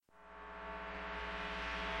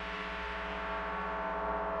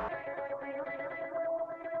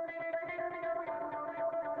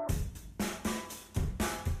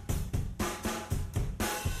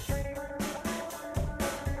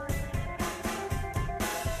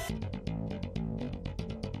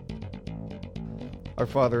Our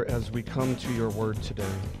Father, as we come to your word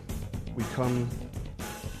today, we come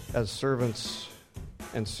as servants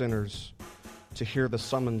and sinners to hear the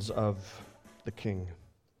summons of the King.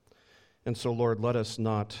 And so, Lord, let us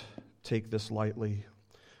not take this lightly.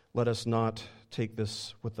 Let us not take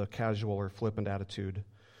this with a casual or flippant attitude,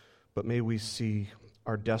 but may we see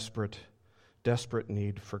our desperate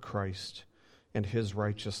need for Christ and his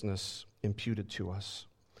righteousness imputed to us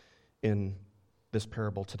in this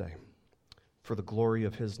parable today, for the glory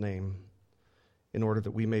of his name, in order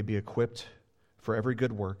that we may be equipped for every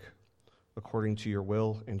good work according to your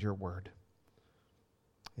will and your word.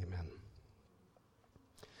 Amen.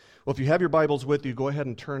 Well, if you have your Bibles with you, go ahead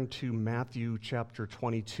and turn to Matthew chapter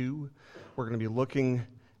 22. We're going to be looking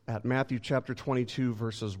at Matthew chapter 22,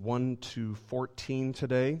 verses 1 to 14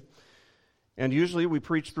 today. And usually we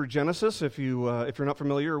preach through Genesis. If you're not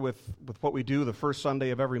familiar with what we do the first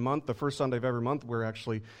Sunday of every month, we're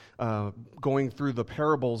actually going through the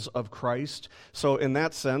parables of Christ. So in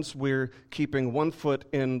that sense, we're keeping one foot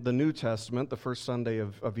in the New Testament, the first Sunday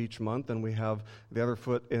of each month, and we have the other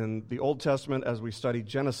foot in the Old Testament as we study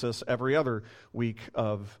Genesis every other week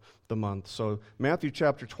of the month. So Matthew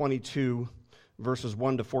chapter 22, verses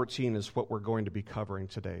 1 to 14 is what we're going to be covering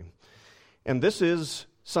today. And this is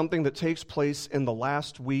something that takes place in the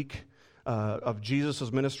last week of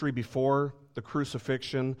Jesus' ministry before the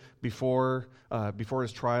crucifixion, before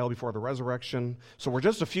his trial, before the resurrection. So we're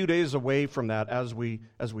just a few days away from that as we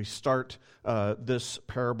start this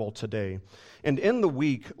parable today. And in the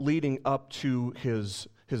week leading up to his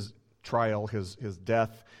trial, his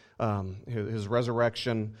death, his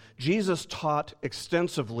resurrection, Jesus taught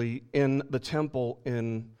extensively in the temple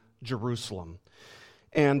in Jerusalem.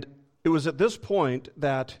 And it was at this point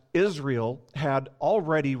that Israel had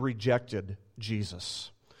already rejected Jesus.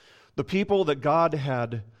 The people that God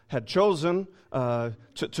had chosen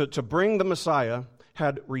to bring the Messiah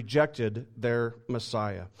had rejected their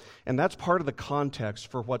Messiah. And that's part of the context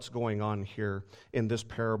for what's going on here in this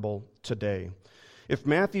parable today. If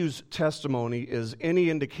Matthew's testimony is any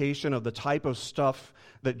indication of the type of stuff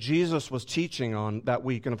that Jesus was teaching on that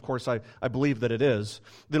week, and of course I believe that it is,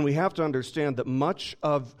 then we have to understand that much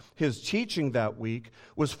of his teaching that week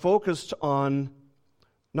was focused on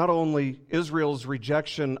not only Israel's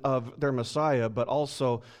rejection of their Messiah, but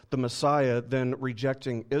also the Messiah then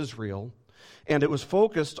rejecting Israel. And it was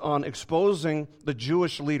focused on exposing the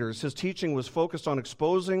Jewish leaders. His teaching was focused on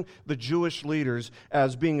exposing the Jewish leaders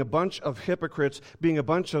as being a bunch of hypocrites, being a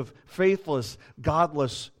bunch of faithless,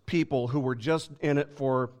 godless people who were just in it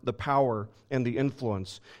for the power and the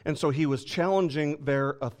influence. And so he was challenging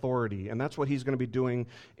their authority. And that's what he's going to be doing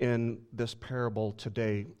in this parable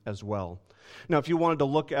today as well. Now, if you wanted to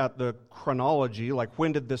look at the chronology, like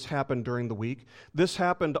when did this happen during the week?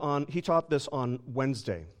 He taught this on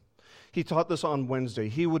Wednesday. He taught this on Wednesday.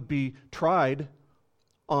 He would be tried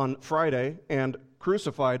on Friday and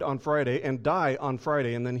crucified on Friday and die on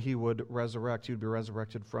Friday, and then he would resurrect. He would be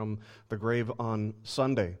resurrected from the grave on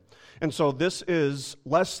Sunday. And so this is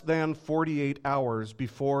less than 48 hours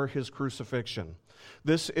before his crucifixion.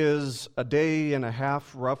 This is a day and a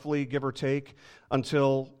half, roughly, give or take,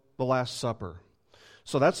 until the Last Supper.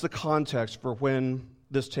 So that's the context for when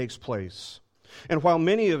this takes place. And while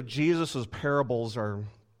many of Jesus' parables are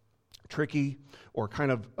tricky or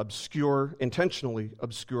kind of obscure, intentionally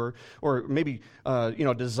obscure, or maybe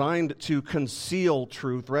designed to conceal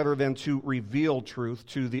truth rather than to reveal truth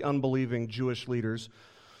to the unbelieving Jewish leaders,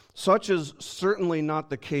 such is certainly not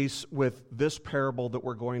the case with this parable that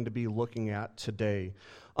we're going to be looking at today.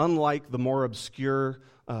 Unlike the more obscure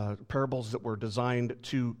parables that were designed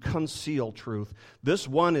to conceal truth, this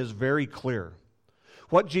one is very clear.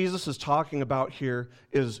 What Jesus is talking about here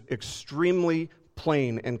is extremely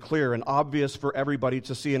plain and clear and obvious for everybody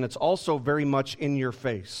to see, and it's also very much in your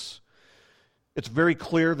face. It's very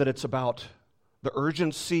clear that it's about the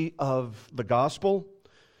urgency of the gospel,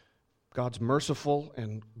 God's merciful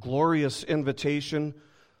and glorious invitation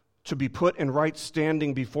to be put in right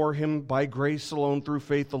standing before him by grace alone, through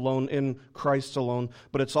faith alone, in Christ alone.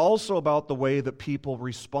 But it's also about the way that people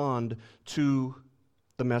respond to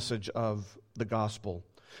the message of the gospel.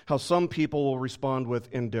 How some people will respond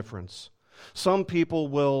with indifference. Some people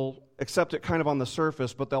will accept it kind of on the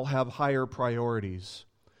surface, but they'll have higher priorities.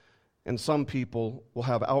 And some people will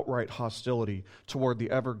have outright hostility toward the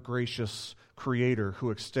ever-gracious Creator who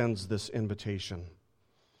extends this invitation.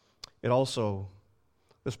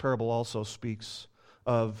 This parable also speaks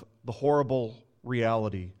of the horrible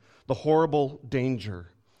reality, the horrible danger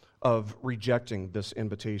of rejecting this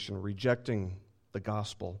invitation, rejecting the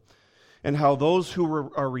gospel. And how those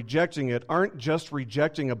who are rejecting it aren't just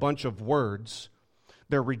rejecting a bunch of words,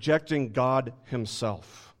 They're rejecting God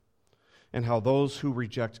himself, and how those who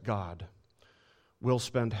reject God will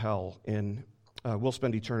spend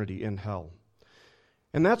eternity in hell.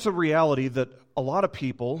 And that's a reality that a lot of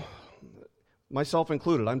people, myself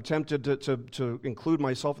included, I'm tempted to include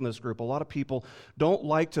myself in this group. A lot of people don't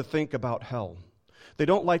like to think about hell. They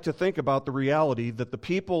don't like to think about the reality that the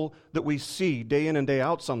people that we see day in and day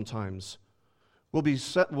out sometimes will be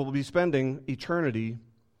spending eternity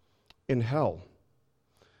in hell.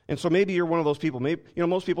 And so maybe you're one of those people. Maybe,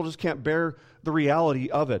 most people just can't bear the reality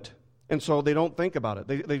of it. And so they don't think about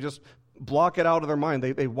it. They just block it out of their mind.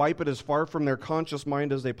 They wipe it as far from their conscious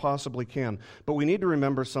mind as they possibly can. But we need to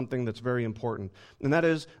remember something that's very important. And that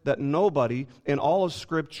is that nobody in all of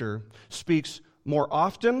Scripture speaks more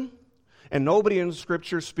often, and nobody in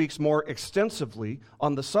Scripture speaks more extensively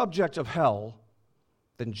on the subject of hell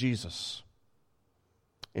than Jesus.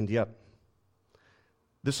 And yet,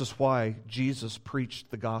 this is why Jesus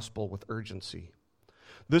preached the gospel with urgency.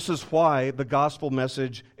 This is why the gospel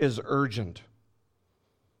message is urgent.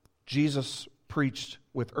 Jesus preached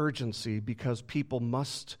with urgency because people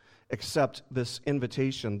must accept this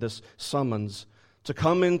invitation, this summons, to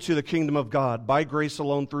come into the kingdom of God by grace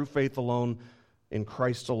alone, through faith alone, in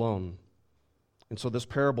Christ alone. And so this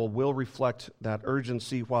parable will reflect that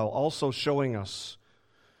urgency while also showing us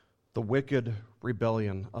the wicked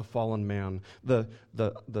rebellion of fallen man, the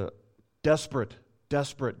desperate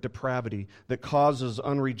depravity that causes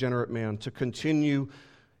unregenerate man to continue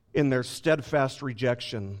in their steadfast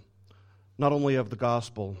rejection, not only of the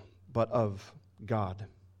gospel, but of God.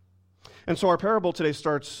 And so our parable today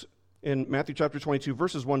starts in Matthew chapter 22,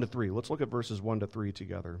 verses 1 to 3. Let's look at verses 1 to 3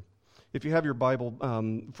 together. If you have your Bible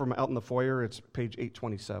from out in the foyer, it's page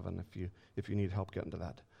 827 if you need help getting to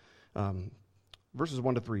that. Verses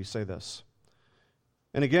 1 to 3 say this.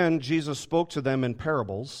 And again, Jesus spoke to them in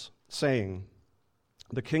parables, saying,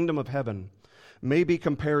 "The kingdom of heaven may be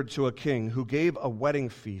compared to a king who gave a wedding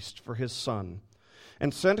feast for his son,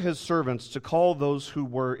 and sent his servants to call those who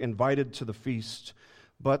were invited to the feast,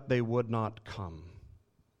 but they would not come."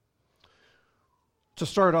 To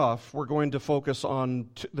start off, we're going to focus on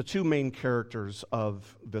the two main characters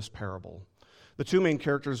of this parable. The two main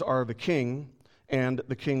characters are the king and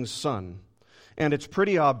the king's son. And it's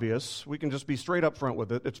pretty obvious, we can just be straight up front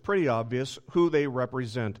with it, it's pretty obvious who they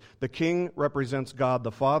represent. The king represents God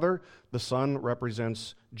the Father, the son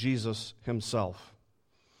represents Jesus himself.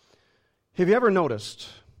 Have you ever noticed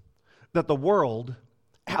that the world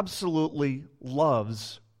absolutely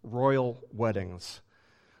loves royal weddings?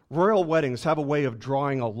 Royal weddings have a way of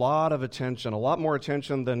drawing a lot of attention, a lot more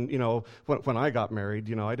attention than, when I got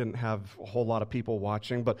married. I didn't have a whole lot of people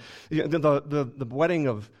watching, but the wedding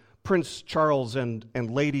of Prince Charles and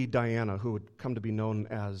Lady Diana, who would come to be known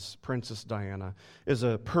as Princess Diana, is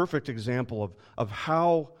a perfect example of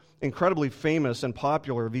how incredibly famous and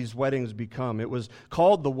popular these weddings become. It was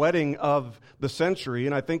called the wedding of the century,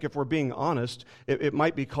 and I think if we're being honest, it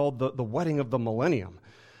might be called the wedding of the millennium.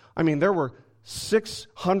 I mean, there were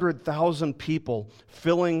 600,000 people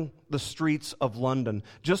filling the streets of London,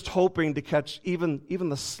 just hoping to catch even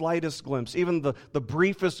the slightest glimpse, even the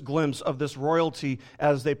briefest glimpse of this royalty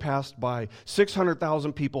as they passed by.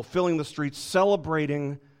 600,000 people filling the streets,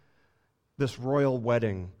 celebrating this royal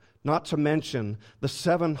wedding. Not to mention the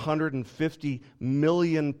 750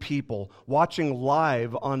 million people watching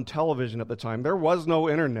live on television at the time. There was no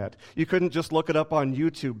internet. You couldn't just look it up on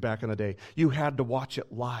YouTube back in the day. You had to watch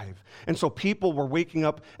it live. And so people were waking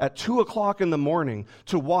up at 2 o'clock in the morning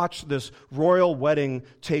to watch this royal wedding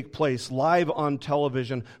take place live on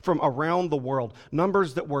television from around the world.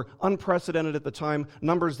 Numbers that were unprecedented at the time,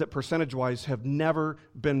 numbers that percentage-wise have never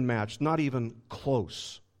been matched, not even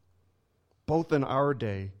close. Both in our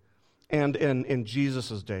day and in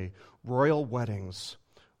Jesus' day, royal weddings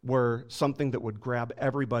were something that would grab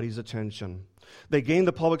everybody's attention. They gained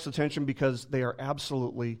the public's attention because they are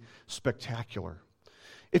absolutely spectacular.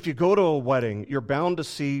 If you go to a wedding, you're bound to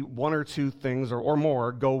see one or two things or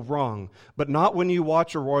more go wrong, but not when you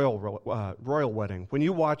watch a royal wedding. When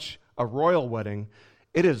you watch a royal wedding,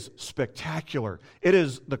 it is spectacular. It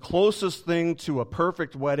is the closest thing to a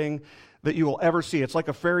perfect wedding that you will ever see. It's like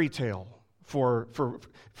a fairy tale for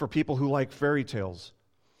people who like fairy tales.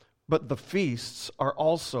 But the feasts are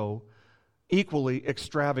also equally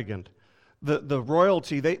extravagant. The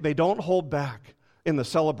royalty, they don't hold back in the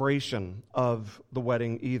celebration of the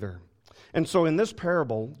wedding either. And so in this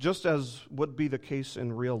parable, just as would be the case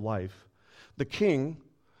in real life, the king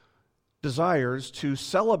desires to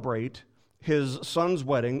celebrate his son's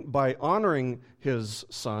wedding by honoring his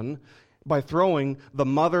son by throwing the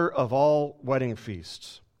mother of all wedding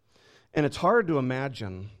feasts. And it's hard to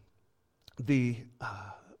imagine the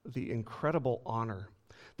incredible honor,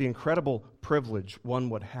 the incredible privilege one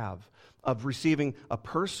would have of receiving a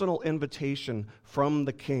personal invitation from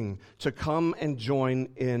the king to come and join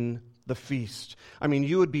in the feast. I mean,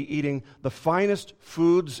 you would be eating the finest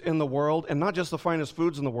foods in the world, and not just the finest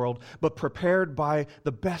foods in the world, but prepared by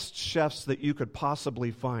the best chefs that you could possibly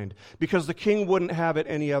find, because the king wouldn't have it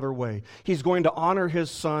any other way. He's going to honor his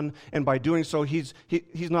son, and by doing so, he's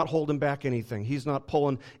not holding back anything. He's not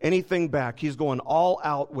pulling anything back. He's going all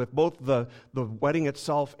out with both the wedding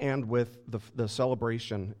itself and with the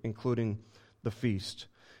celebration, including the feast.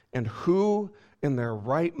 And who in their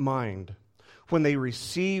right mind, when they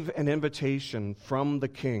receive an invitation from the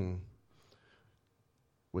king,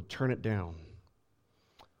 would turn it down?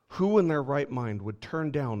 Who in their right mind would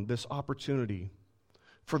turn down this opportunity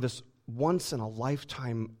for this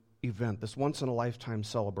once-in-a-lifetime event, this once-in-a-lifetime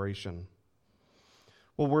celebration?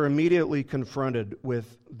 Well, we're immediately confronted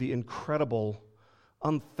with the incredible,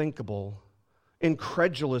 unthinkable,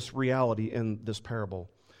 incredulous reality in this parable,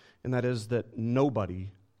 and that is that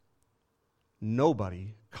nobody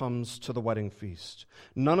comes to the wedding feast.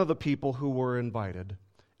 None of the people who were invited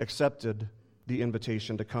accepted the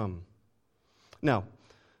invitation to come. Now,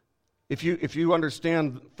 if you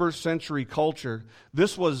understand first century culture,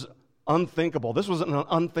 this was unthinkable. This was an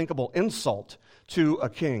unthinkable insult to a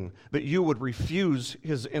king, that you would refuse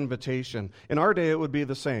his invitation. In our day, it would be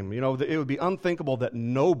the same. It would be unthinkable that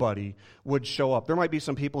nobody would show up. There might be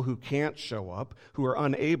some people who can't show up, who are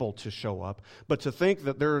unable to show up, but to think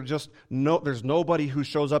that there's nobody who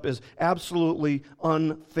shows up is absolutely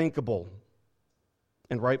unthinkable,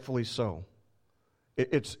 and rightfully so.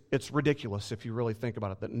 It's ridiculous if you really think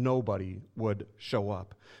about it, that nobody would show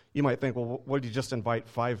up. You might think, well, what did you just invite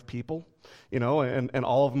 5 people, and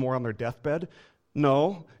all of them were on their deathbed?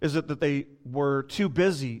 No. Is it that they were too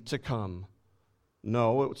busy to come?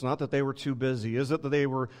 No, it's not that they were too busy. Is it that they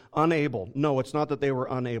were unable? No, it's not that they were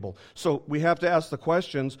unable. So we have to ask the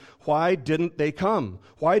questions, why didn't they come?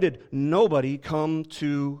 Why did nobody come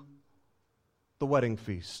to the wedding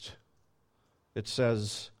feast? It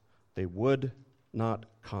says they would not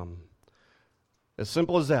come. As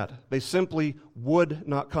simple as that. They simply would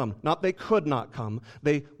not come. Not they could not come,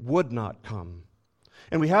 they would not come.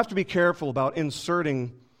 And we have to be careful about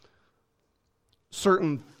inserting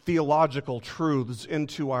certain theological truths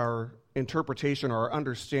into our interpretation or our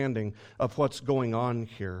understanding of what's going on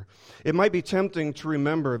here. It might be tempting to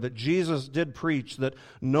remember that Jesus did preach that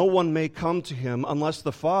no one may come to him unless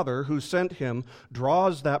the Father who sent him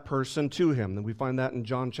draws that person to him. And we find that in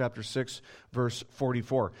John chapter 6, verse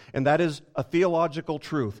 44. And that is a theological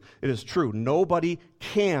truth. It is true. Nobody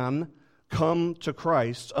can come to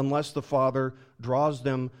Christ unless the Father draws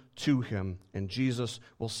them to him. And Jesus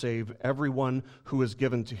will save everyone who is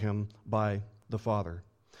given to him by the Father.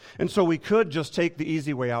 And so we could just take the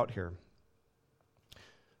easy way out here.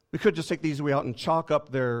 We could just take the easy way out and chalk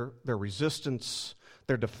up their resistance,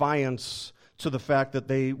 their defiance to the fact that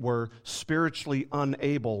they were spiritually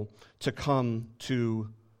unable to come to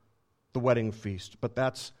the wedding feast. But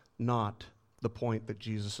that's not the point that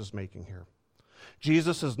Jesus is making here.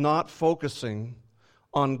 Jesus is not focusing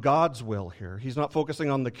on God's will here. He's not focusing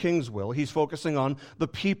on the king's will. He's focusing on the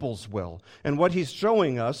people's will. And what he's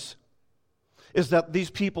showing us is that these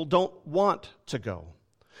people don't want to go.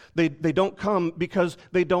 They don't come because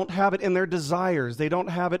they don't have it in their desires. They don't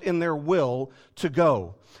have it in their will to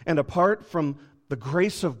go. And apart from the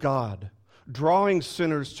grace of God drawing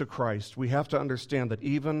sinners to Christ, we have to understand that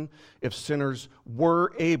even if sinners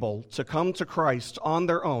were able to come to Christ on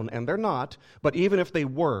their own, and they're not, but even if they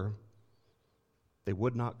were, they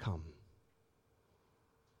would not come.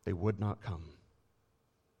 They would not come.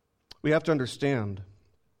 We have to understand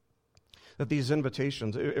that these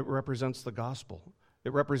invitations, it represents the gospel.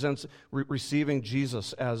 It represents receiving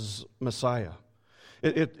Jesus as Messiah.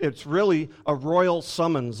 It's really a royal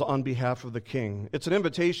summons on behalf of the king. It's an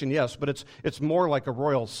invitation, yes, but it's more like a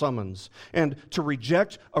royal summons. And to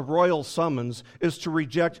reject a royal summons is to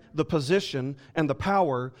reject the position and the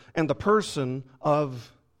power and the person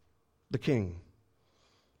of the king.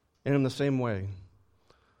 And in the same way,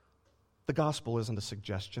 the gospel isn't a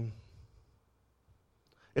suggestion.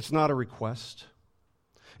 It's not a request.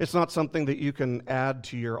 It's not something that you can add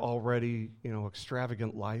to your already,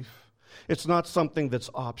 extravagant life. It's not something that's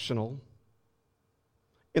optional.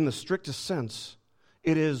 In the strictest sense,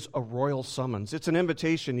 it is a royal summons. It's an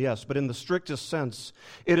invitation, yes, but in the strictest sense,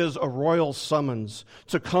 it is a royal summons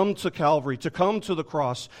to come to Calvary, to come to the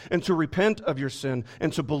cross, and to repent of your sin,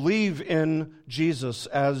 and to believe in Jesus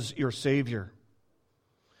as your Savior,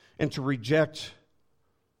 and to reject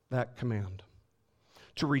that command.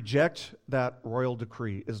 To reject that royal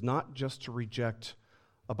decree is not just to reject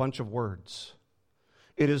a bunch of words.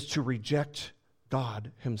 It is to reject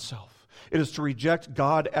God himself. It is to reject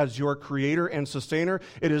God as your creator and sustainer.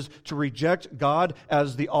 It is to reject God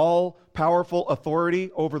as the all-powerful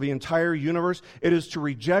authority over the entire universe. It is to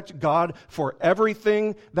reject God for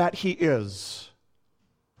everything that he is.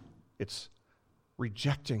 It's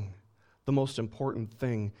rejecting the most important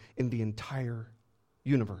thing in the entire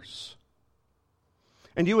universe.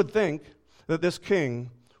 And you would think that this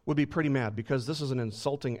king would be pretty mad because this is an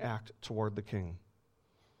insulting act toward the king.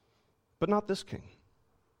 But not this king.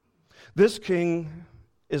 This king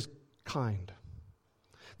is kind.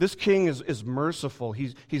 This king is merciful.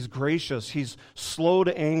 He's gracious. He's slow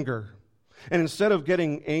to anger. And instead of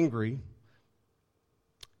getting angry,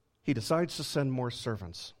 he decides to send more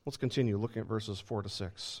servants. Let's continue looking at verses 4 to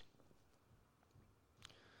 6.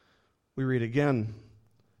 We read again,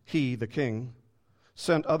 he, the king,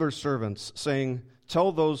 sent other servants, saying,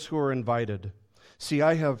 "Tell those who are invited, see,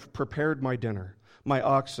 I have prepared my dinner. My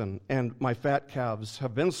oxen and my fat calves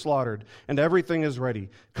have been slaughtered, and everything is ready.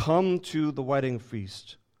 Come to the wedding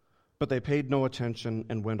feast." But they paid no attention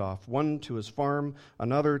and went off, one to his farm,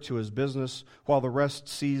 another to his business, while the rest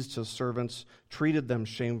seized his servants, treated them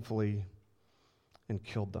shamefully, and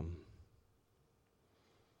killed them.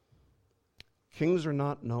 Kings are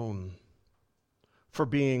not known for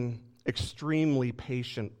being extremely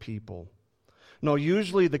patient people. No,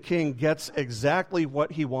 usually the king gets exactly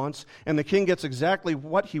what he wants, and the king gets exactly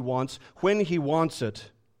what he wants when he wants it,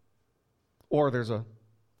 or there's a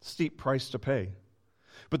steep price to pay.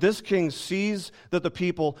 But this king sees that the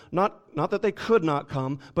people, not that they could not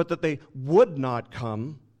come, but that they would not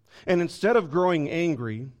come, and instead of growing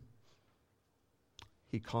angry,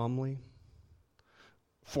 he calmly,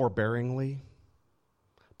 forbearingly,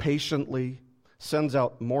 patiently sends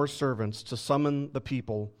out more servants to summon the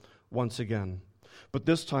people once again. But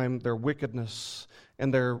this time, their wickedness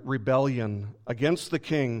and their rebellion against the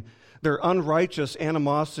king, their unrighteous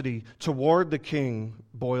animosity toward the king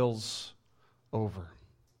boils over.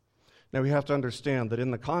 Now, we have to understand that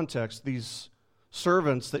in the context, these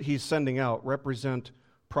servants that he's sending out represent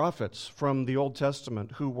prophets from the Old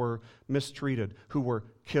Testament who were mistreated, who were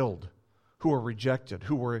killed, who were rejected,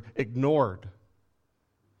 who were ignored.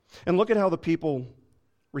 And look at how the people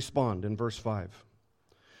respond in verse 5.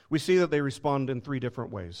 We see that they respond in three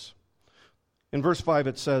different ways. In verse 5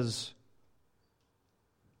 it says,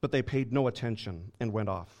 "But they paid no attention and went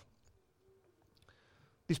off."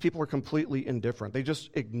 These people are completely indifferent. They just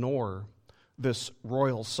ignore this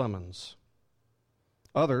royal summons.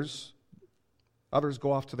 Others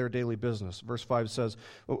go off to their daily business. Verse 5 says,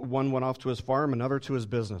 one went off to his farm, another to his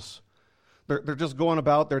business. They're just going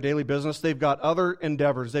about their daily business. They've got other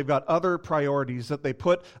endeavors. They've got other priorities that they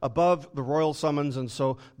put above the royal summons, and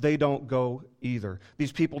so they don't go either.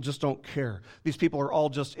 These people just don't care. These people are all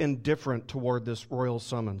just indifferent toward this royal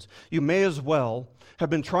summons. You may as well have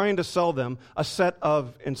been trying to sell them a set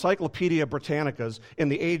of Encyclopedia Britannicas in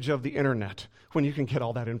the age of the internet, when you can get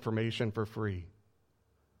all that information for free.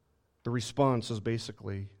 The response is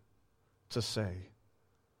basically to say,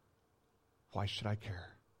 why should I care?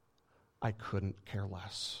 I couldn't care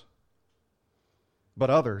less.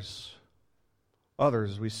 But others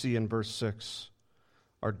we see in verse 6,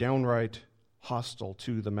 are downright hostile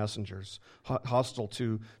to the messengers, hostile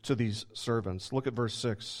to these servants. Look at verse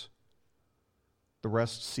 6. The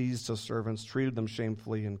rest seized the servants, treated them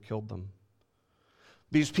shamefully, and killed them.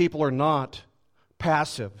 These people are not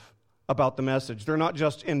passive about the message. They're not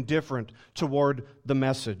just indifferent toward the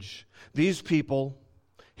message. These people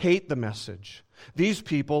hate the message. These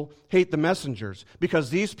people hate the messengers because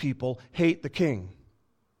these people hate the king.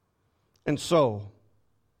 And so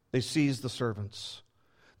they seize the servants.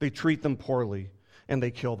 They treat them poorly and they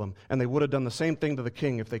kill them. And they would have done the same thing to the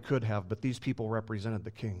king if they could have, but these people represented the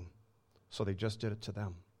king. So they just did it to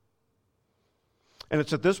them. And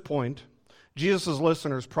it's at this point, Jesus'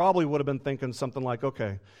 listeners probably would have been thinking something like,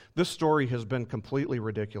 okay, this story has been completely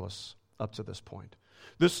ridiculous up to this point.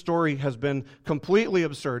 This story has been completely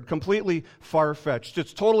absurd, completely far-fetched.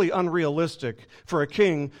 It's totally unrealistic for a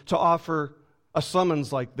king to offer a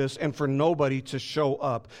summons like this and for nobody to show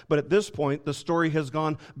up. But at this point, the story has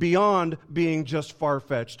gone beyond being just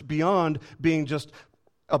far-fetched, beyond being just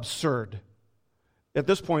absurd. At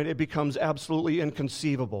this point, it becomes absolutely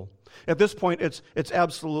inconceivable. At this point, it's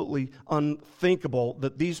absolutely unthinkable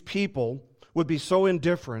that these people would be so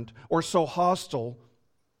indifferent or so hostile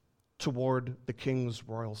toward the king's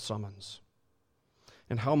royal summons.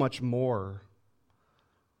 And how much more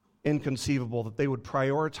inconceivable that they would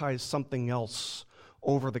prioritize something else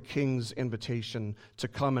over the king's invitation to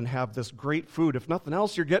come and have this great food. If nothing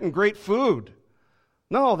else, you're getting great food.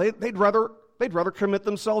 No, they'd rather commit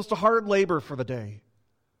themselves to hard labor for the day.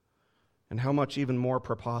 And how much even more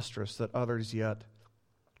preposterous that others yet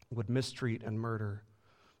would mistreat and murder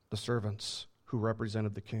the servants who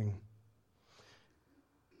represented the king.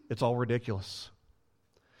 It's all ridiculous.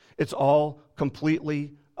 It's all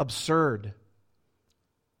completely absurd.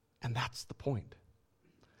 And that's the point.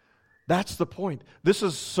 That's the point. This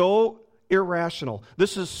is so irrational.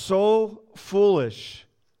 This is so foolish.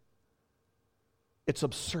 It's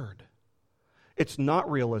absurd. It's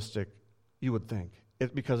not realistic, you would think,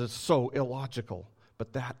 because it's so illogical.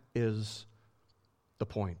 But that is the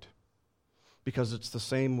point. Because it's the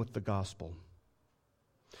same with the gospel.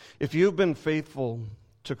 If you've been faithful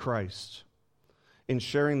to Christ in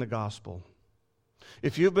sharing the gospel,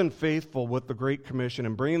 if you've been faithful with the Great Commission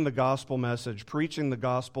and bringing the gospel message, preaching the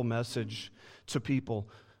gospel message to people,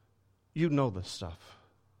 you know this stuff.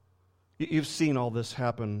 You've seen all this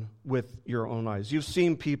happen with your own eyes. You've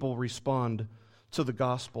seen people respond to the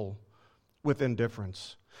gospel with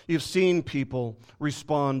indifference. You've seen people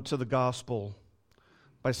respond to the gospel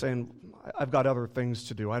by saying, I've got other things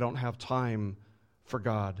to do. I don't have time for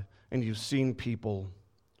God. And you've seen people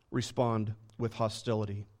respond with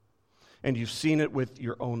hostility. And you've seen it with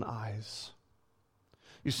your own eyes.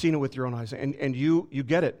 You've seen it with your own eyes. And you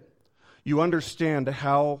get it. You understand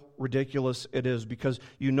how ridiculous it is because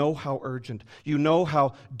you know how urgent, you know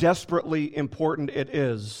how desperately important it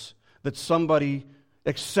is that somebody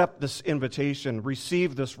accept this invitation,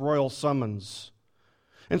 receive this royal summons.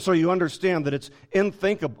 And so you understand that it's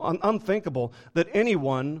unthinkable that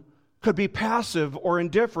anyone could be passive or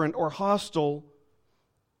indifferent or hostile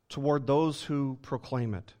toward those who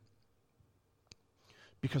proclaim it.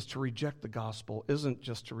 Because to reject the gospel isn't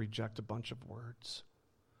just to reject a bunch of words.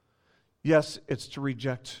 Yes, it's to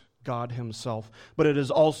reject God himself, but it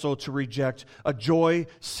is also to reject a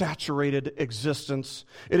joy-saturated existence.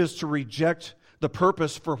 It is to reject the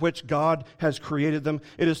purpose for which God has created them.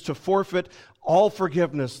 It is to forfeit all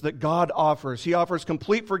forgiveness that God offers. He offers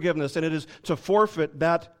complete forgiveness, and it is to forfeit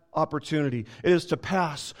that opportunity. It is to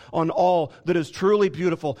pass on all that is truly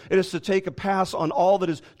beautiful. It is to take a pass on all that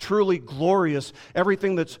is truly glorious,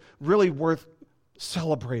 everything that's really worth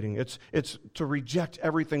celebrating. It's to reject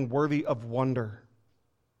everything worthy of wonder.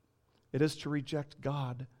 It is to reject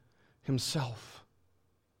God himself.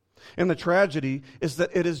 And the tragedy is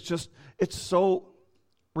that it's so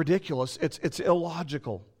ridiculous. It's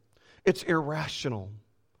illogical. It's irrational.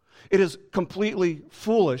 It is completely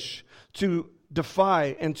foolish to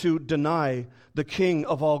defy and to deny the King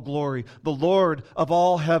of all glory, the Lord of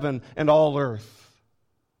all heaven and all earth.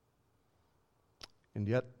 And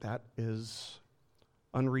yet that is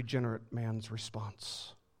unregenerate man's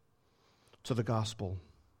response to the gospel.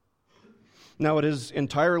 Now, it is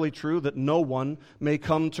entirely true that no one may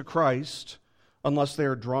come to Christ unless they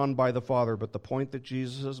are drawn by the Father, but the point that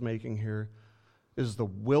Jesus is making here is the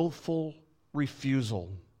willful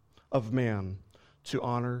refusal of man to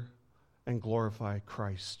honor and glorify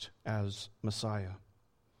Christ as Messiah.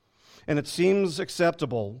 And it seems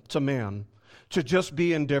acceptable to man to just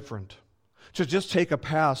be indifferent, to just take a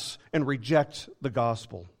pass and reject the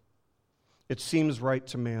gospel. It seems right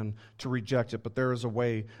to man to reject it, but there is a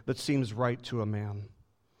way that seems right to a man,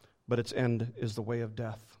 but its end is the way of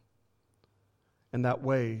death. And that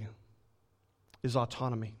way is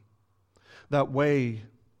autonomy. That way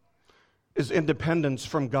is independence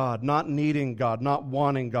from God, not needing God, not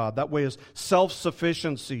wanting God. That way is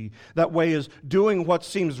self-sufficiency. That way is doing what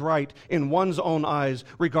seems right in one's own eyes,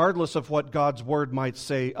 regardless of what God's word might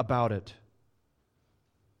say about it.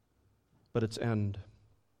 But its end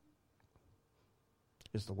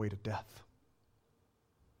is the way to death.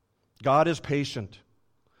 God is patient.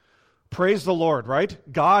 Praise the Lord, right?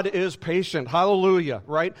 God is patient. Hallelujah,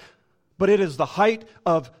 right? But it is the height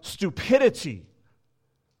of stupidity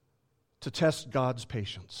to test God's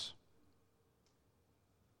patience.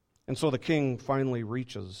 And so the king finally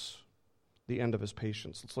reaches the end of his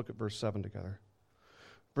patience. Let's look at verse 7 together.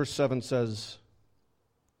 Verse 7 says,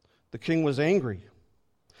 "The king was angry,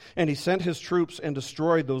 and he sent his troops and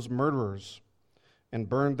destroyed those murderers and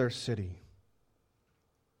burned their city."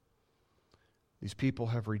 These people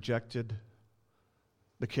have rejected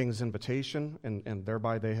the king's invitation, and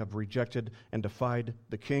thereby they have rejected and defied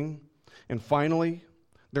the king. And finally,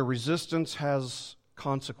 their resistance has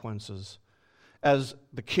consequences as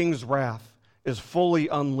the king's wrath is fully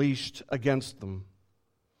unleashed against them.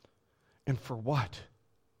 And for what?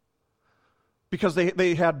 Because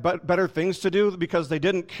they had better things to do? Because they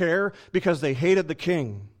didn't care? Because they hated the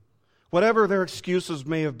king? Whatever their excuses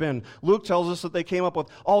may have been. Luke tells us that they came up with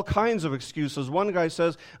all kinds of excuses. One guy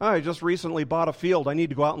says, I just recently bought a field. I need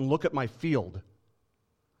to go out and look at my field.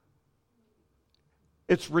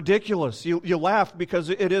 It's ridiculous. You laugh because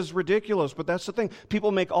it is ridiculous, but that's the thing.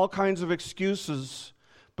 People make all kinds of excuses,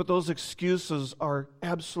 but those excuses are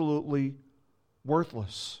absolutely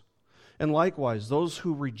worthless. And likewise, those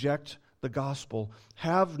who reject the gospel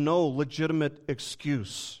have no legitimate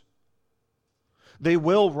excuse. They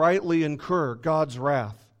will rightly incur God's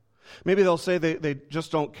wrath. Maybe they'll say they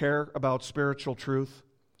just don't care about spiritual truth.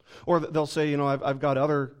 Or they'll say, I've got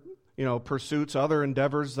other pursuits, other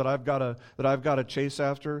endeavors that I've got to chase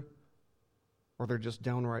after. Or they're just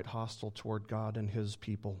downright hostile toward God and His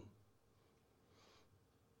people.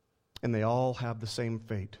 And they all have the same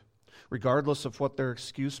fate. Regardless of what their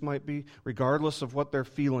excuse might be, regardless of what their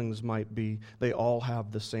feelings might be, they all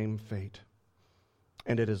have the same fate.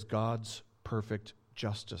 And it is God's perfect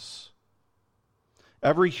justice.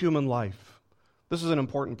 Every human life, this is an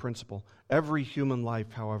important principle, every human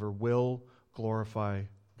life, however, will glorify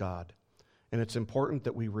God. And it's important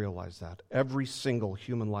that we realize that. Every single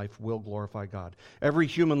human life will glorify God. Every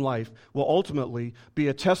human life will ultimately be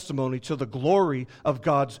a testimony to the glory of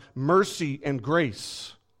God's mercy and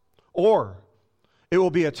grace. Or it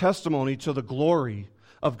will be a testimony to the glory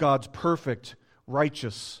of God's perfect,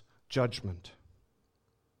 righteous judgment.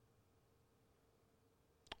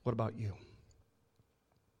 What about you?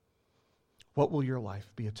 What will your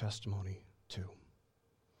life be a testimony to?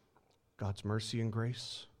 God's mercy and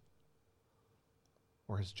grace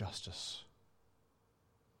or His justice?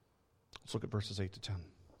 Let's look at verses 8 to 10.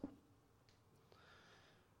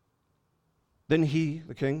 Then he,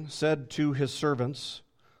 the king, said to his servants,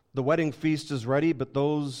 "The wedding feast is ready, but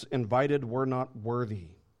those invited were not worthy.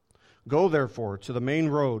 Go, therefore, to the main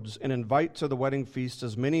roads and invite to the wedding feast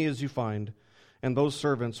as many as you find." And those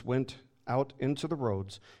servants went out into the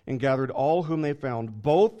roads and gathered all whom they found,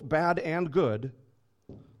 both bad and good.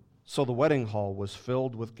 So the wedding hall was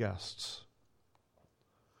filled with guests.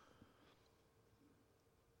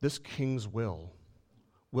 This king's will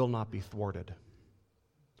not be thwarted.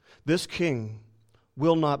 This king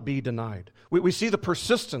will not be denied. We see the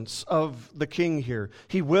persistence of the king here.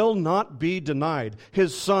 He will not be denied.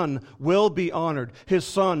 His son will be honored. His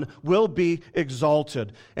son will be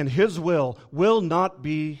exalted. And his will not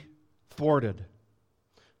be thwarted.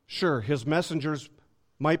 Sure, his messengers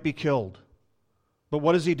might be killed. But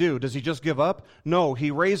what does he do? Does he just give up? No,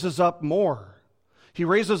 he raises up more. He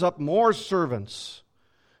raises up more servants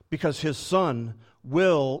because his son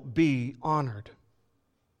will be honored.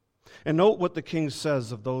 And note what the king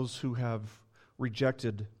says of those who have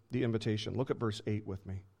rejected the invitation. Look at verse 8 with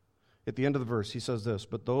me. At the end of the verse, he says this,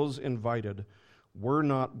 "But those invited were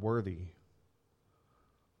not worthy."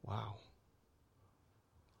 Wow.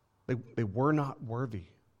 They were not worthy.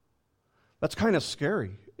 That's kind of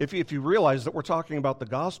scary. If you realize that we're talking about the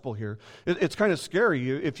gospel here, it's kind of scary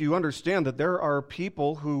if you understand that there are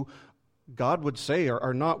people who God would say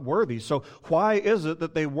are not worthy. So why is it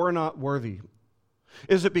that they were not worthy?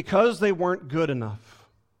 Is it because they weren't good enough?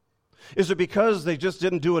 Is it because they just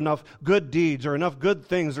didn't do enough good deeds or enough good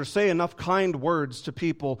things or say enough kind words to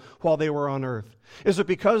people while they were on earth? Is it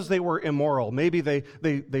because they were immoral? Maybe they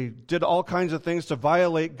did all kinds of things to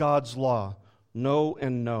violate God's law. No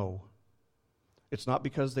and no. It's not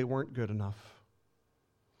because they weren't good enough.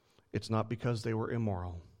 It's not because they were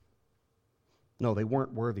immoral. No, they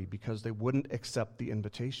weren't worthy because they wouldn't accept the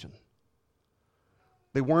invitation.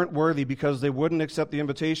 They weren't worthy because they wouldn't accept the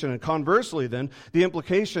invitation. And conversely then, the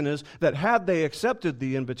implication is that had they accepted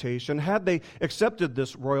the invitation, had they accepted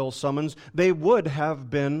this royal summons, they would have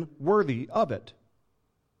been worthy of it.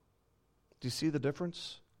 Do you see the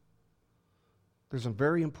difference? There's a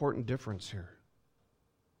very important difference here.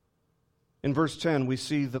 In verse 10, we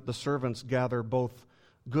see that the servants gather both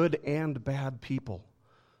good and bad people.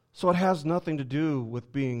 So it has nothing to do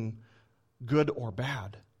with being good or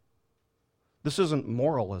bad. This isn't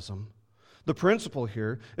moralism. The principle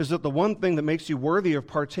here is that the one thing that makes you worthy of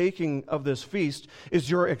partaking of this feast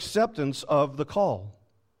is your acceptance of the call.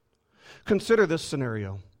 Consider this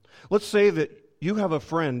scenario. Let's say that you have a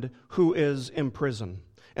friend who is in prison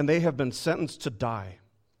and they have been sentenced to die.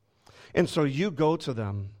 And so you go to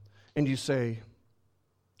them and you say,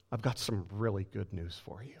 "I've got some really good news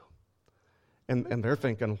for you." And they're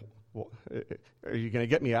thinking, "Well, are you going to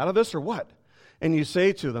get me out of this or what?" And you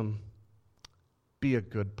say to them, "Be a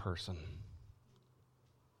good person."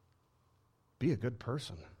 Be a good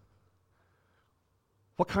person.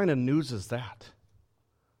 What kind of news is that?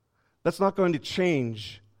 That's not going to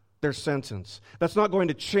change their sentence. That's not going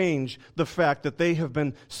to change the fact that they have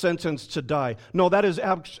been sentenced to die. No, that is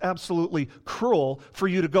absolutely cruel for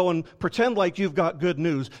you to go and pretend like you've got good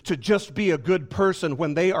news, to just be a good person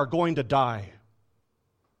when they are going to die.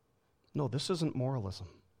 No, this isn't moralism.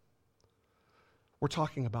 We're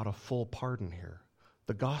talking about a full pardon here.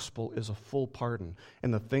 The gospel is a full pardon.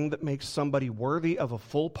 And the thing that makes somebody worthy of a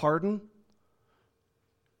full pardon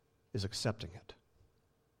is accepting it.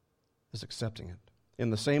 In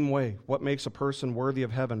the same way, what makes a person worthy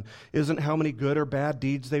of heaven isn't how many good or bad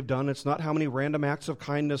deeds they've done. It's not how many random acts of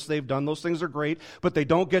kindness they've done. Those things are great, but they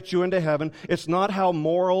don't get you into heaven. It's not how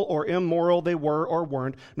moral or immoral they were or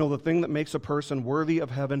weren't. No, the thing that makes a person worthy of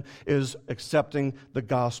heaven is accepting the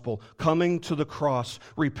gospel, coming to the cross,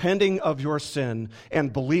 repenting of your sin,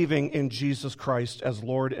 and believing in Jesus Christ as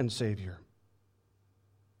Lord and Savior.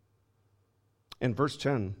 In verse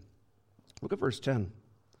 10, look at verse 10.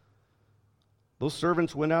 Those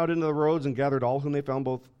servants went out into the roads and gathered all whom they found,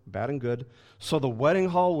 both bad and good. So the wedding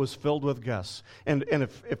hall was filled with guests. And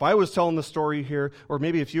if I was telling the story here, or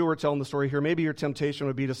maybe if you were telling the story here, maybe your temptation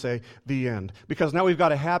would be to say, the end. Because now we've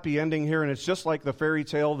got a happy ending here, and it's just like the fairy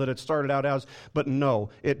tale that it started out as. But no,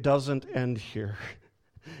 it doesn't end here.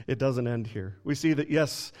 It doesn't end here. We see that,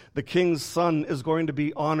 yes, the king's son is going to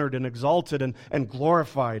be honored and exalted and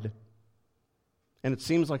glorified. And it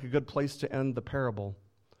seems like a good place to end the parable.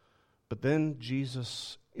 But then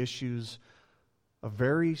Jesus issues a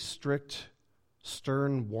very strict,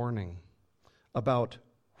 stern warning about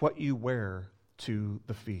what you wear to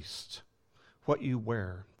the feast. What you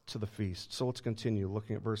wear to the feast. So let's continue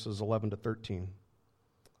looking at verses 11 to 13.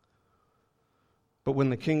 But when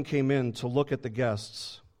the king came in to look at the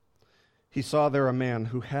guests, he saw there a man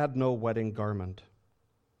who had no wedding garment.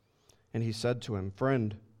 And he said to him,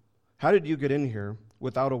 "Friend, how did you get in here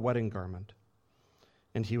without a wedding garment?"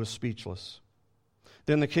 And he was speechless.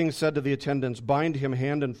 Then the king said to the attendants, "Bind him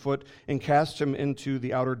hand and foot and cast him into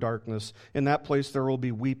the outer darkness. In that place there will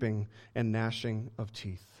be weeping and gnashing of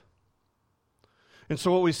teeth." And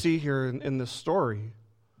so what we see here in this story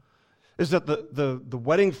is that the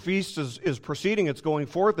wedding feast is proceeding. It's going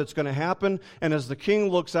forth. It's going to happen. And as the king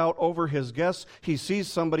looks out over his guests, he sees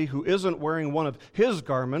somebody who isn't wearing one of his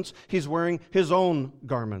garments. He's wearing his own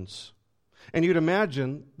garments. And you'd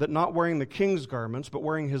imagine that not wearing the king's garments, but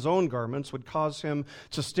wearing his own garments would cause him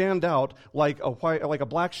to stand out like a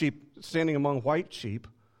black sheep standing among white sheep,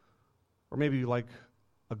 or maybe like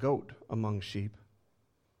a goat among sheep.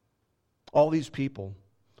 All these people,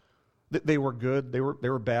 they were good, they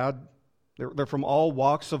were bad, they're from all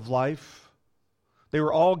walks of life. They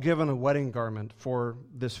were all given a wedding garment for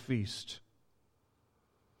this feast.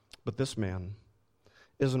 But this man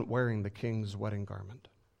isn't wearing the king's wedding garment.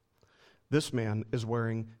 This man is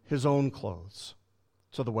wearing his own clothes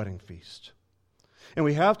to the wedding feast. And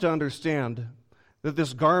we have to understand that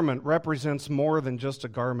this garment represents more than just a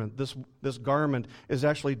garment. This garment is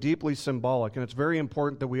actually deeply symbolic, and it's very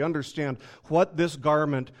important that we understand what this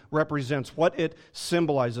garment represents, what it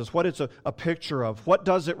symbolizes, what it's a picture of. What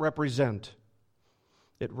does it represent?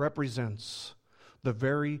 It represents the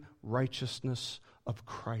very righteousness of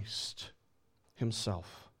Christ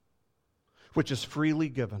himself, which is freely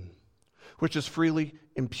given, which is freely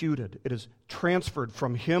imputed. It is transferred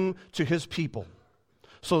from him to his people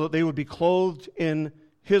so that they would be clothed in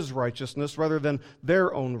his righteousness rather than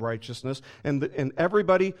their own righteousness. And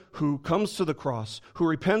everybody who comes to the cross, who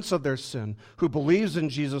repents of their sin, who believes in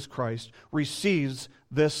Jesus Christ, receives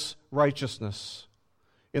this righteousness.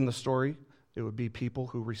 In the story, it would be people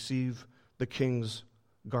who receive the king's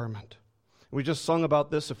garment. We just sung about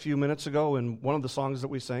this a few minutes ago in one of the songs that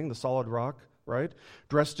we sang, The Solid Rock. Right?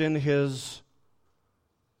 Dressed in his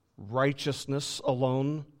righteousness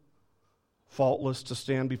alone, faultless to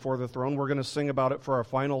stand before the throne. We're going to sing about it for our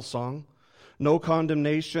final song. No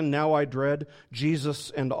condemnation, now I dread.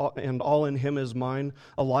 Jesus and all in him is mine.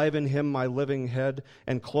 Alive in him my living head,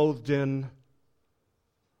 and clothed in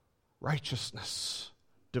righteousness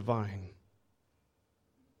divine.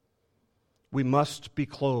 We must be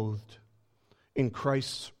clothed in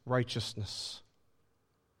Christ's righteousness.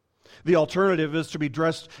 The alternative is to be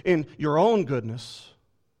dressed in your own goodness,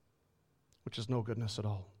 which is no goodness at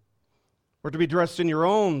all. Or to be dressed in your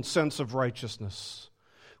own sense of righteousness,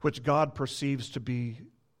 which God perceives to be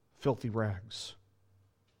filthy rags.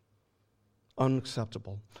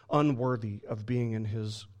 Unacceptable, unworthy of being in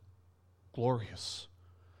his glorious,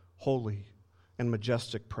 holy, and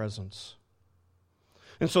majestic presence.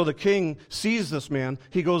 And so the king sees this man,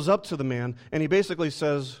 he goes up to the man, and he basically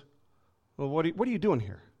says, "Well, what are you doing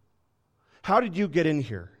here? How did you get in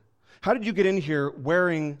here? How did you get in here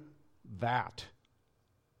wearing that?"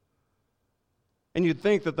 And you'd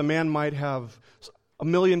think that the man might have a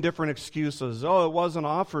million different excuses. Oh, it wasn't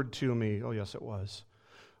offered to me. Oh, yes, it was.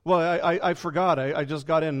 Well, I forgot. I just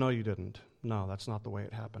got in. No, you didn't. No, that's not the way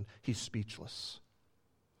it happened. He's speechless.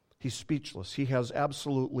 He's speechless. He has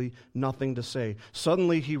absolutely nothing to say.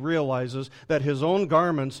 Suddenly he realizes that his own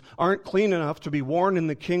garments aren't clean enough to be worn in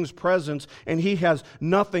the king's presence, and he has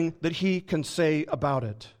nothing that he can say about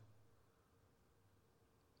it.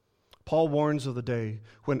 Paul warns of the day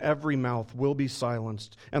when every mouth will be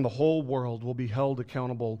silenced and the whole world will be held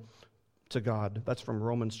accountable to God. That's from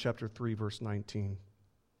Romans chapter 3, verse 19.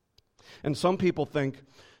 And some people think,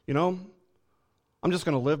 I'm just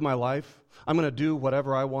going to live my life. I'm going to do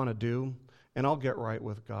whatever I want to do, and I'll get right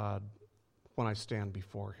with God when I stand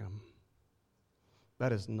before Him.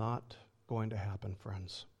 That is not going to happen,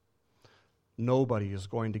 friends. Nobody is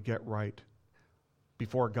going to get right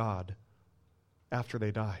before God after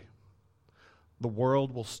they die. The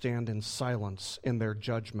world will stand in silence in their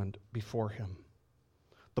judgment before Him.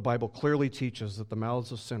 The Bible clearly teaches that the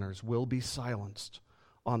mouths of sinners will be silenced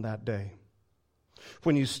on that day.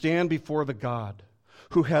 When you stand before the God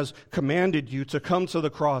who has commanded you to come to the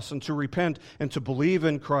cross and to repent and to believe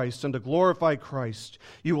in Christ and to glorify Christ,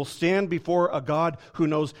 you will stand before a God who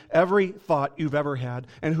knows every thought you've ever had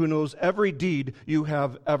and who knows every deed you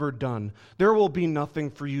have ever done. There will be nothing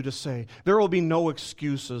for you to say. There will be no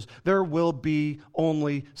excuses. There will be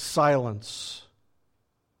only silence.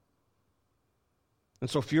 And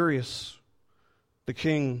so furious, the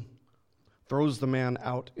king throws the man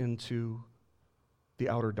out into the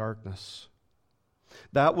outer darkness.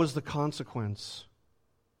 That was the consequence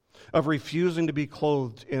of refusing to be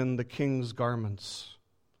clothed in the king's garments.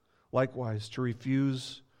 Likewise, to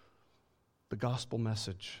refuse the gospel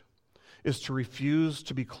message is to refuse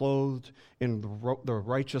to be clothed in the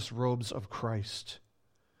righteous robes of Christ.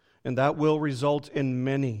 And that will result in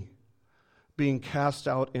many being cast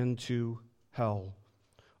out into hell,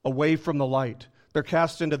 away from the light. They're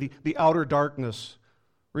cast into the outer darkness.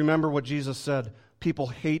 Remember what Jesus said. People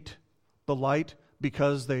hate the light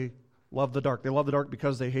because they love the dark. They love the dark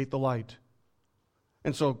because they hate the light.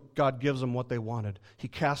 And so God gives them what they wanted. He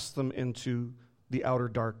casts them into the outer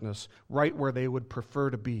darkness, right where they would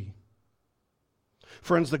prefer to be.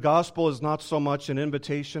 Friends, the gospel is not so much an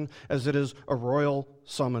invitation as it is a royal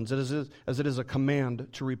summons, as it is a command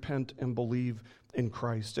to repent and believe in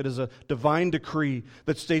Christ. It is a divine decree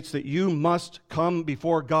that states that you must come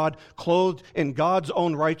before God clothed in God's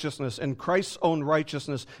own righteousness and Christ's own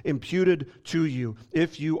righteousness imputed to you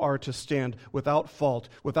if you are to stand without fault,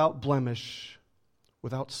 without blemish,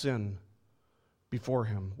 without sin before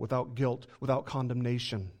Him, without guilt, without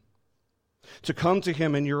condemnation. To come to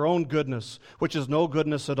Him in your own goodness, which is no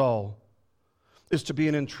goodness at all, is to be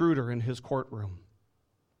an intruder in His courtroom.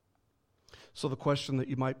 So the question that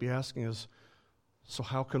you might be asking is, so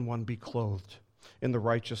how can one be clothed in the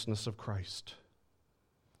righteousness of Christ?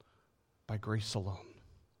 By grace alone,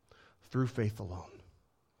 through faith alone,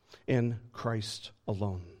 in Christ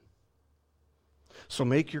alone. So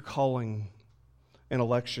make your calling and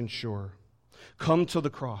election sure. Come to the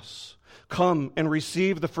cross. Come and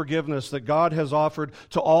receive the forgiveness that God has offered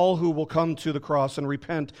to all who will come to the cross and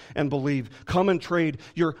repent and believe. Come and trade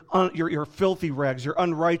your filthy rags, your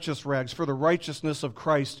unrighteous rags, for the righteousness of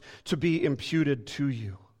Christ to be imputed to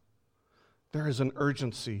you. There is an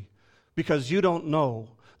urgency because you don't know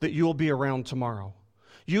that you'll be around tomorrow.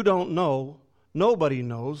 You don't know, nobody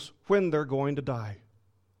knows when they're going to die.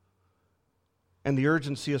 And the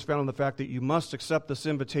urgency is found in the fact that you must accept this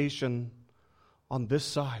invitation on this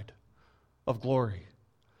side of glory.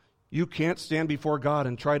 You can't stand before God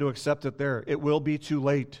and try to accept it there. It will be too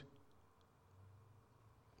late.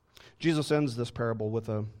 Jesus ends this parable with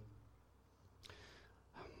a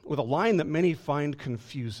line that many find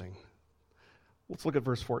confusing. Let's look at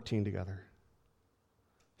verse 14 together.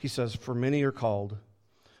 He says, "For many are called,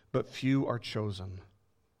 but few are chosen."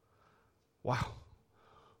 Wow.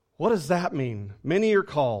 What does that mean? Many are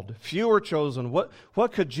called, few are chosen. What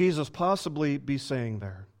could Jesus possibly be saying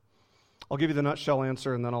there? I'll give you the nutshell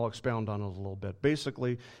answer and then I'll expound on it a little bit.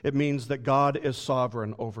 Basically, it means that God is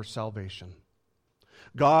sovereign over salvation.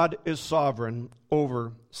 God is sovereign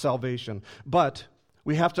over salvation. But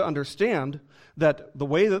we have to understand that the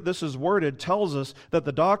way that this is worded tells us that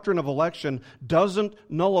the doctrine of election doesn't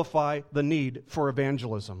nullify the need for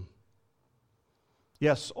evangelism.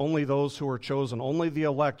 Yes, only those who are chosen, only the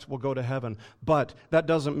elect will go to heaven. But that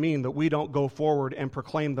doesn't mean that we don't go forward and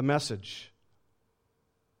proclaim the message.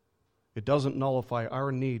 It doesn't nullify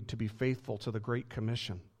our need to be faithful to the Great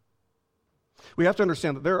Commission. We have to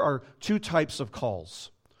understand that there are two types of calls.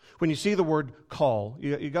 When you see the word call,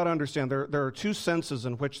 you got to understand there are two senses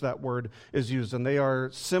in which that word is used, and they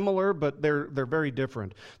are similar, but they're very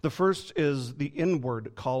different. The first is the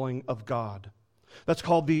inward calling of God. That's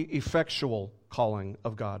called the effectual calling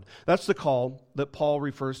of God. That's the call that Paul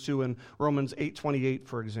refers to in Romans 8:28,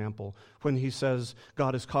 for example, when he says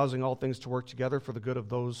God is causing all things to work together for the good of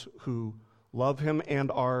those who love him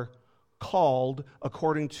and are called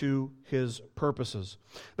according to his purposes.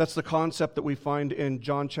 That's the concept that we find in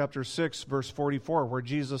John chapter 6, verse 44, where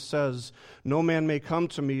Jesus says, "No man may come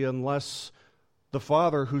to me unless the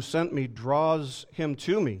Father who sent me draws him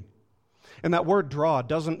to me." And that word draw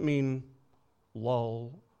doesn't mean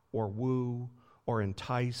lull or woo or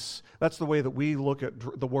entice. That's the way that we look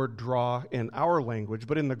at the word draw in our language,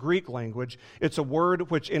 but in the Greek language, it's a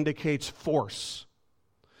word which indicates force.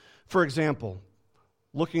 For example,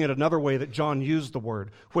 looking at another way that John used the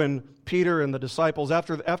word, when Peter and the disciples,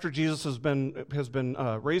 after Jesus has been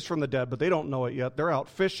raised from the dead, but they don't know it yet, they're out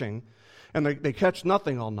fishing, and they catch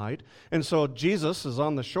nothing all night. And so Jesus is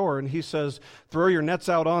on the shore, and he says, "Throw your nets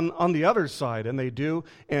out on the other side." And they do,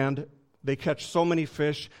 and they catch so many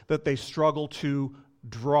fish that they struggle to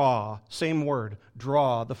draw, same word,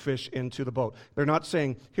 draw the fish into the boat. They're not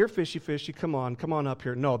saying, "Here, fishy, fishy, come on up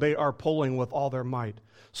here." No, they are pulling with all their might.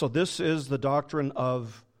 So this is the doctrine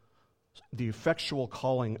of the effectual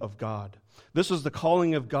calling of God. This is the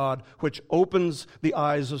calling of God which opens the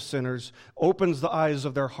eyes of sinners, opens the eyes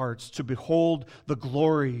of their hearts to behold the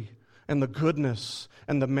glory and the goodness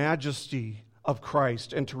and the majesty of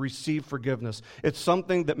Christ and to receive forgiveness. It's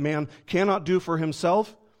something that man cannot do for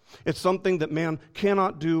himself. It's something that man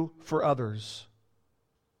cannot do for others.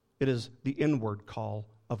 It is the inward call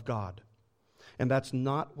of God. And that's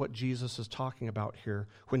not what Jesus is talking about here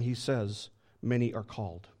when he says, "Many are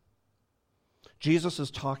called." Jesus is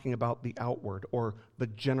talking about the outward or the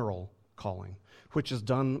general calling, which is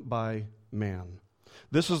done by man.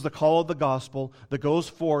 This is the call of the gospel that goes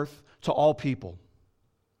forth to all people.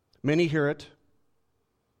 Many hear it,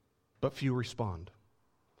 but few respond.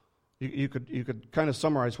 You could kind of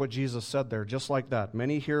summarize what Jesus said there, just like that.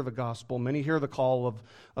 Many hear the gospel, many hear the call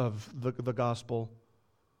of the gospel,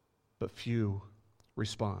 but few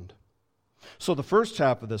respond. So the first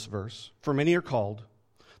half of this verse, "For many are called,"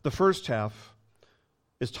 the first half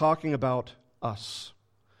is talking about us.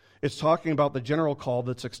 It's talking about the general call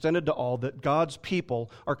that's extended to all, that God's people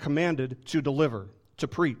are commanded to deliver, to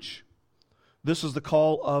preach. This is the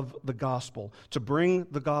call of the gospel, to bring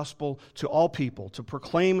the gospel to all people, to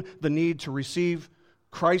proclaim the need to receive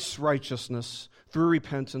Christ's righteousness through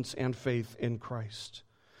repentance and faith in Christ.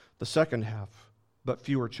 The second half, "But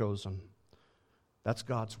few are chosen." That's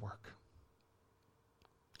God's work.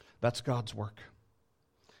 That's God's work.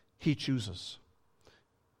 He chooses.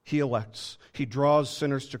 He elects. He draws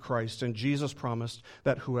sinners to Christ, and Jesus promised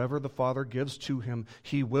that whoever the Father gives to him,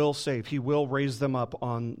 he will save. He will raise them up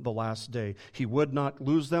on the last day. He would not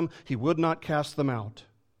lose them. He would not cast them out.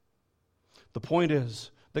 The point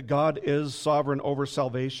is that God is sovereign over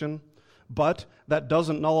salvation, but that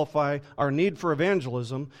doesn't nullify our need for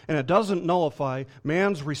evangelism, and it doesn't nullify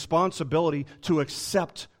man's responsibility to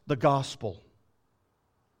accept the gospel.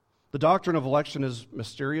 The doctrine of election is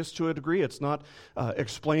mysterious to a degree. It's not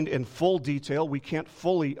explained in full detail. We can't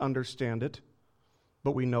fully understand it,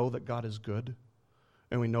 but we know that God is good,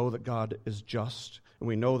 and we know that God is just, and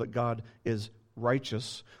we know that God is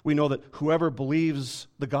righteous. We know that whoever believes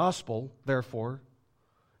the gospel, therefore,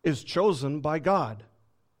 is chosen by God.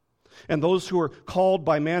 And those who are called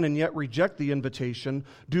by man and yet reject the invitation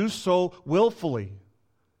do so willfully.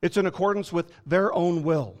 It's in accordance with their own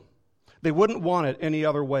will. They wouldn't want it any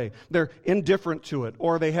other way. They're indifferent to it,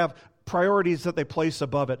 or they have priorities that they place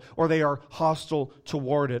above it, or they are hostile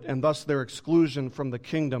toward it, and thus their exclusion from the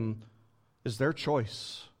kingdom is their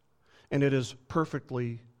choice, and it is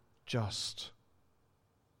perfectly just.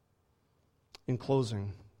 In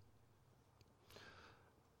closing,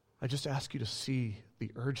 I just ask you to see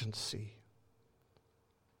the urgency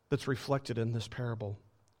that's reflected in this parable.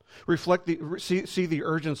 See the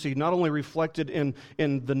urgency not only reflected in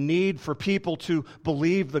the need for people to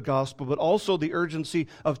believe the gospel, but also the urgency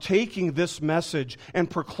of taking this message and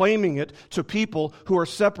proclaiming it to people who are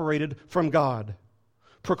separated from God.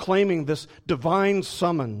 Proclaiming this divine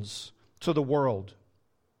summons to the world.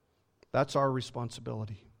 That's our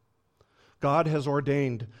responsibility. God has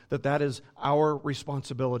ordained that is our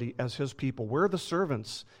responsibility as His people. We're the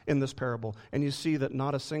servants in this parable. And you see that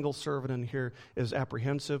not a single servant in here is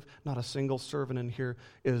apprehensive. Not a single servant in here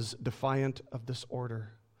is defiant of this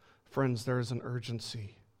order. Friends, there is an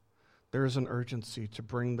urgency. There is an urgency to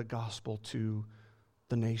bring the gospel to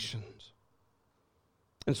the nations.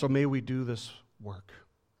 And so may we do this work.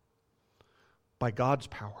 by God's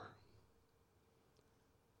power,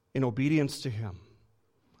 in obedience to Him,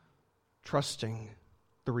 trusting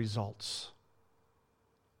the results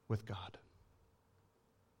with God.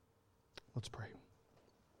 Let's pray.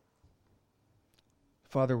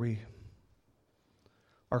 Father, we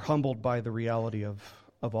are humbled by the reality of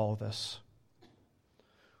all of this.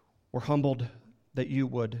 We're humbled that you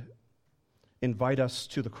would invite us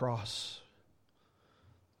to the cross,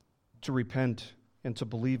 to repent and to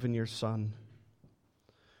believe in your Son.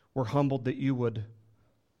 We're humbled that you would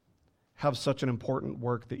have such an important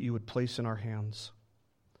work that you would place in our hands.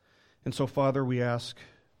 And so, Father, we ask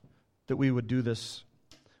that we would do this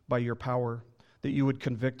by your power, that you would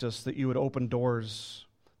convict us, that you would open doors,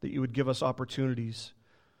 that you would give us opportunities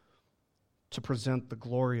to present the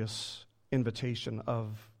glorious invitation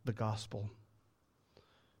of the gospel.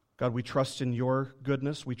 God, we trust in your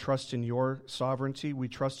goodness, we trust in your sovereignty, we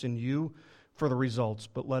trust in you for the results,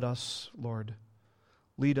 but let us, Lord,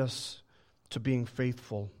 lead us to being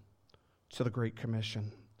faithful to the Great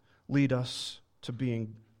Commission. Lead us to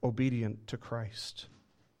being obedient to Christ.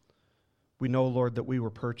 We know, Lord, that we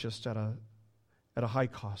were purchased at a high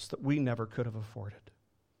cost that we never could have afforded,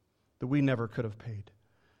 that we never could have paid.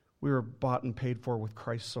 We were bought and paid for with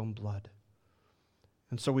Christ's own blood.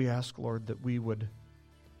 And so we ask, Lord, that we would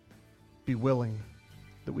be willing,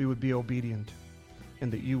 that we would be obedient,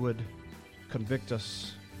 and that you would convict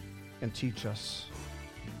us and teach us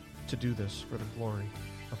to do this for the glory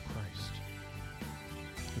of Christ.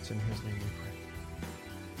 It's in his name we pray.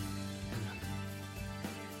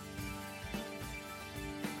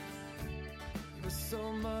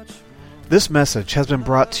 Amen. This message has been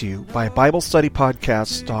brought to you by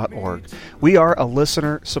BibleStudyPodcasts.org. We are a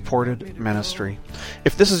listener-supported ministry.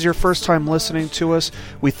 If this is your first time listening to us,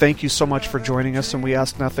 we thank you so much for joining us, and we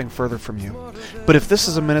ask nothing further from you. But if this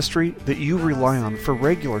is a ministry that you rely on for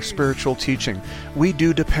regular spiritual teaching, we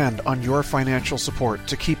do depend on your financial support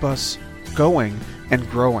to keep us going and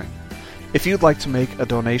growing. If you'd like to make a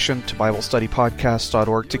donation to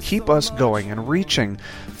BibleStudyPodcasts.org to keep us going and reaching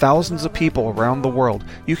thousands of people around the world,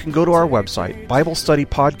 you can go to our website,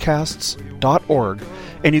 BibleStudyPodcasts.org,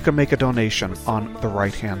 and you can make a donation on the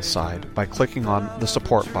right-hand side by clicking on the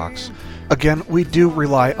support box. Again, we do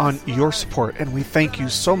rely on your support, and we thank you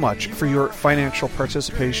so much for your financial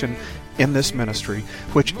participation in this ministry,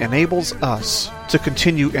 which enables us to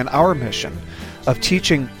continue in our mission of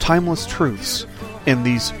teaching timeless truths in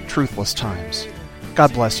these truthless times.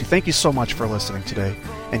 God bless you. Thank you so much for listening today,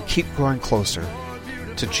 and keep growing closer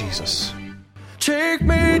to Jesus. Take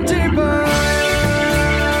me deeper.